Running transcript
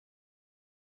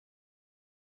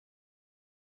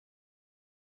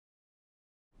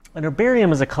An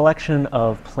herbarium is a collection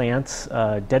of plants,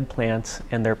 dead plants,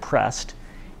 and they're pressed.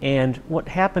 And what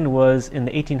happened was in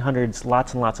the 1800s,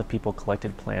 lots and lots of people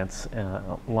collected plants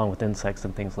along with insects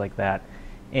and things like that.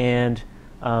 And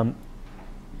the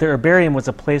herbarium was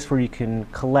a place where you can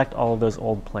collect all of those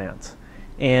old plants.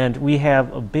 And we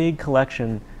have a big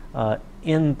collection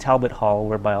in Talbot Hall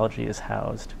where biology is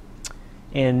housed.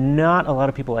 And not a lot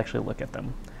of people actually look at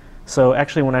them. So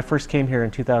actually when I first came here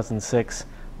in 2006,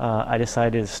 I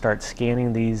decided to start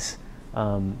scanning these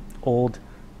old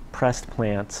pressed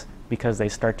plants because they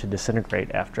start to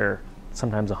disintegrate after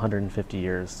sometimes 150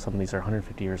 years. Some of these are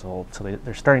 150 years old, so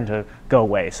they're starting to go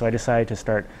away. So I decided to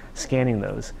start scanning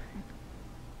those.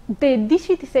 The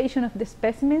digitization of the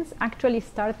specimens actually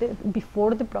started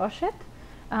before the project.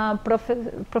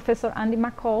 Professor Andy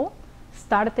McCall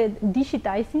started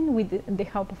digitizing with the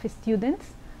help of his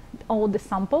students all the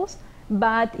samples,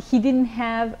 but he didn't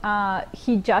have,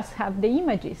 he just had the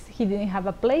images. He didn't have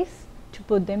a place to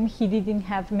put them. He didn't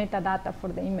have metadata for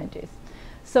the images.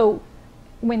 So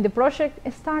when the project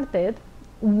started,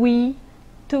 we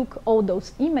took all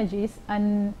those images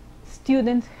and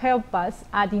students helped us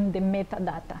adding the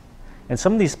metadata. And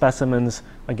some of these specimens,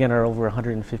 again, are over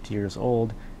 150 years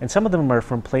old, and some of them are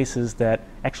from places that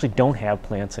actually don't have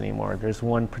plants anymore. There's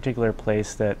one particular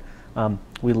place that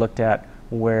we looked at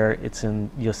where it's in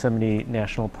Yosemite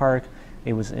National Park.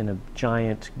 It was in a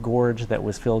giant gorge that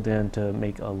was filled in to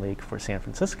make a lake for San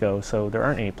Francisco, so there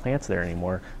aren't any plants there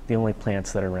anymore. The only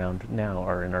plants that are around now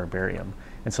are in herbarium.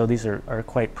 And so these are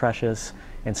quite precious,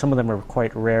 and some of them are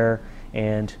quite rare,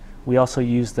 and we also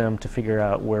use them to figure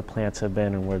out where plants have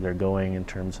been and where they're going in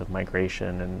terms of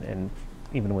migration and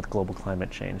even with global climate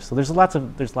change. So there's lots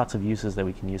of uses that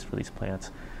we can use for these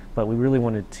plants. But we really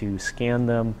wanted to scan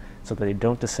them so that they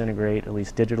don't disintegrate, at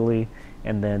least digitally,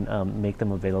 and then make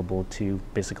them available to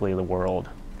basically the world.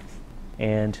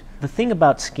 And the thing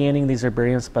about scanning these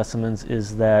herbarium specimens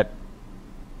is that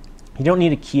you don't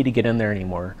need a key to get in there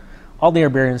anymore. All the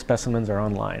herbarium specimens are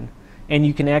online. And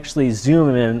you can actually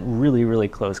zoom in really, really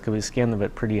close because we scan them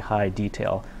at pretty high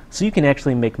detail. So you can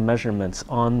actually make measurements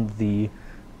on the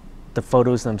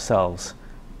photos themselves,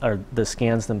 or the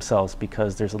scans themselves,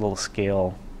 because there's a little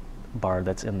scale bar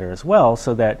that's in there as well,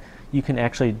 so that you can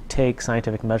actually take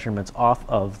scientific measurements off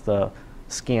of the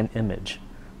scanned image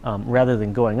rather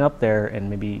than going up there and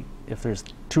maybe if there's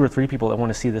 2 or 3 people that want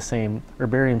to see the same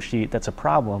herbarium sheet, that's a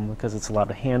problem because it's a lot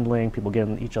of handling, people get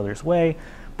in each other's way.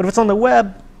 But if it's on the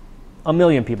web, 1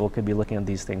 million people could be looking at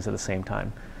these things at the same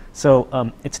time.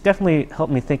 So it's definitely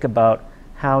helped me think about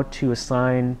how to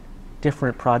assign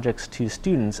different projects to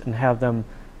students and have them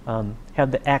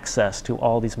have the access to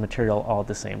all these material all at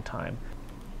the same time.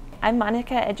 I'm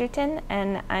Monica Edgerton,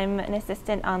 and I'm an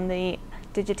assistant on the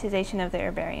digitization of the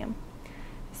herbarium.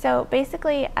 So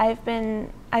basically,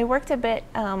 I worked a bit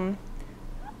on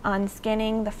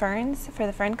scanning the ferns for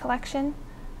the fern collection.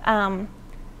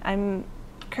 I'm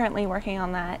currently working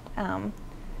on that.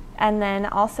 And then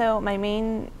also my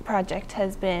main project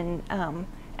has been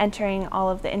entering all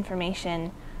of the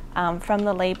information from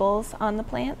the labels on the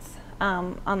plants,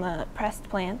 on the pressed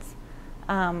plants,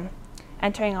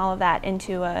 entering all of that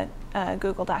into a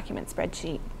Google document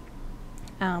spreadsheet.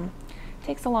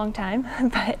 Takes a long time,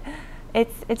 but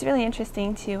it's really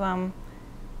interesting to,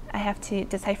 I have to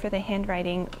decipher the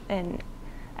handwriting, and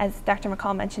as Dr.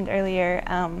 McCall mentioned earlier,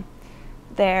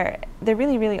 they're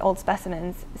really, really old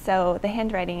specimens, so the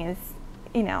handwriting is,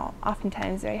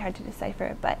 oftentimes very hard to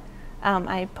decipher, but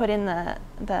I put in the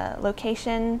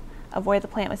location of where the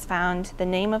plant was found, the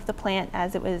name of the plant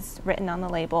as it was written on the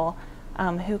label,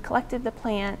 who collected the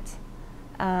plant,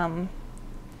 and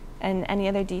any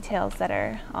other details that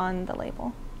are on the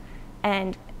label.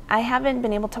 And I haven't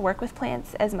been able to work with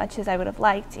plants as much as I would have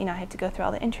liked. I had to go through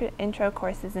all the intro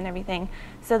courses and everything.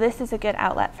 So this is a good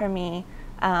outlet for me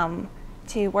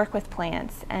to work with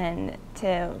plants and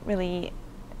to really,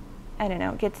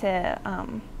 get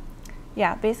to,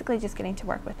 basically just getting to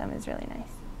work with them is really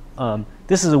nice.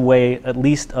 This is a way, at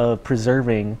least, of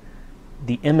preserving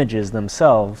the images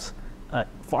themselves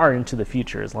far into the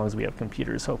future. As long as we have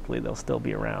computers, hopefully they'll still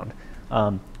be around.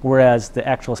 Whereas the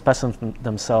actual specimens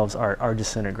themselves are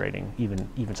disintegrating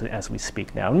even as we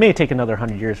speak now. It may take another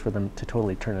 100 years for them to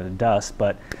totally turn into dust,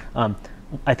 but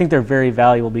I think they're very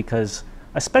valuable because,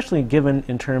 especially given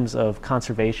in terms of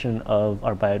conservation of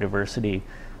our biodiversity,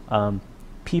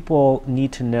 people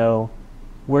need to know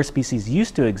where species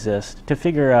used to exist to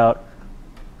figure out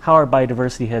how our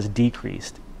biodiversity has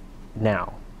decreased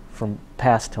now, from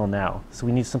past till now. So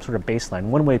we need some sort of baseline.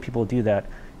 One way people do that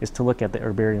is to look at the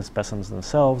herbarium specimens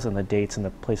themselves and the dates and the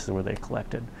places where they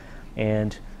collected.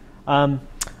 And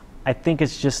I think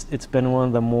it's been one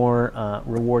of the more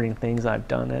rewarding things I've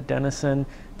done at Denison,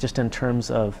 just in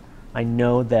terms of I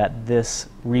know that this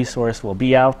resource will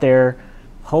be out there,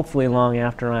 hopefully long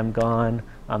after I'm gone.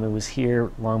 It was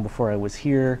here long before I was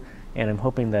here, and I'm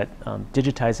hoping that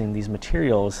digitizing these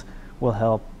materials will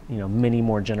help many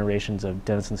more generations of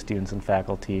Denison students and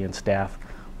faculty and staff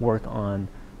work on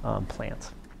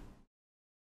plants.